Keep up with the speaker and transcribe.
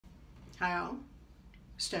Hi all,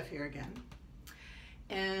 Steph here again.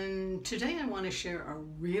 And today I want to share a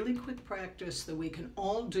really quick practice that we can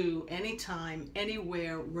all do anytime,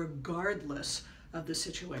 anywhere, regardless of the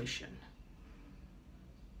situation.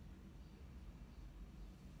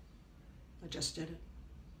 I just did it.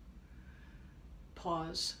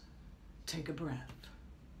 Pause, take a breath.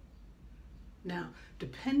 Now,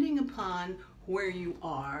 depending upon where you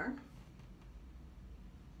are,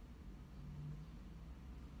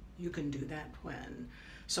 you can do that when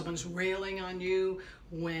someone's railing on you,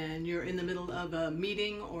 when you're in the middle of a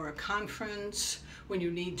meeting or a conference, when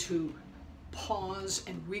you need to pause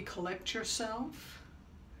and recollect yourself.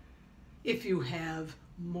 If you have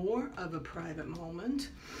more of a private moment,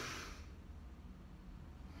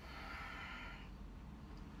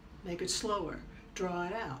 make it slower, draw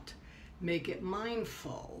it out, make it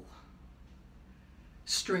mindful,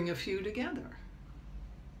 string a few together.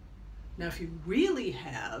 Now, if you really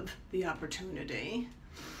have the opportunity,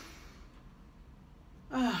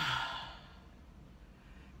 add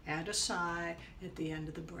a sigh at the end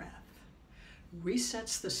of the breath.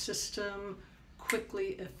 Resets the system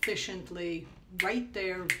quickly, efficiently, right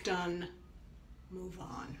there, done, move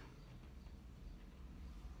on.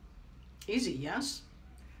 Easy, yes?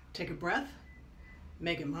 Take a breath,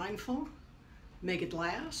 make it mindful, make it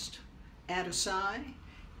last, add a sigh,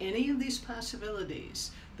 any of these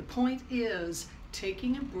possibilities. The point is,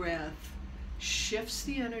 taking a breath shifts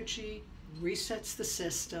the energy, resets the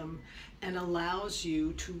system, and allows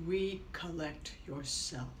you to recollect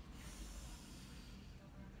yourself.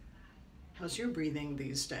 How's your breathing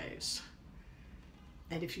these days?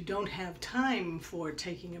 And if you don't have time for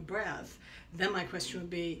taking a breath, then my question would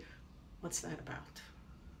be, what's that about?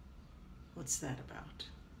 What's that about?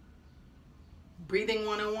 Breathing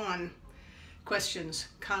 101. Questions,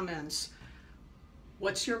 comments.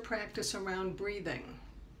 What's your practice around breathing?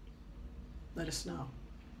 Let us know.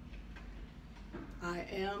 I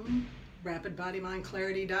am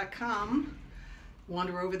rapidbodymindclarity.com.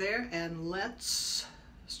 Wander over there and let's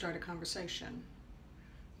start a conversation.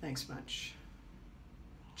 Thanks much.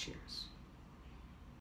 Cheers.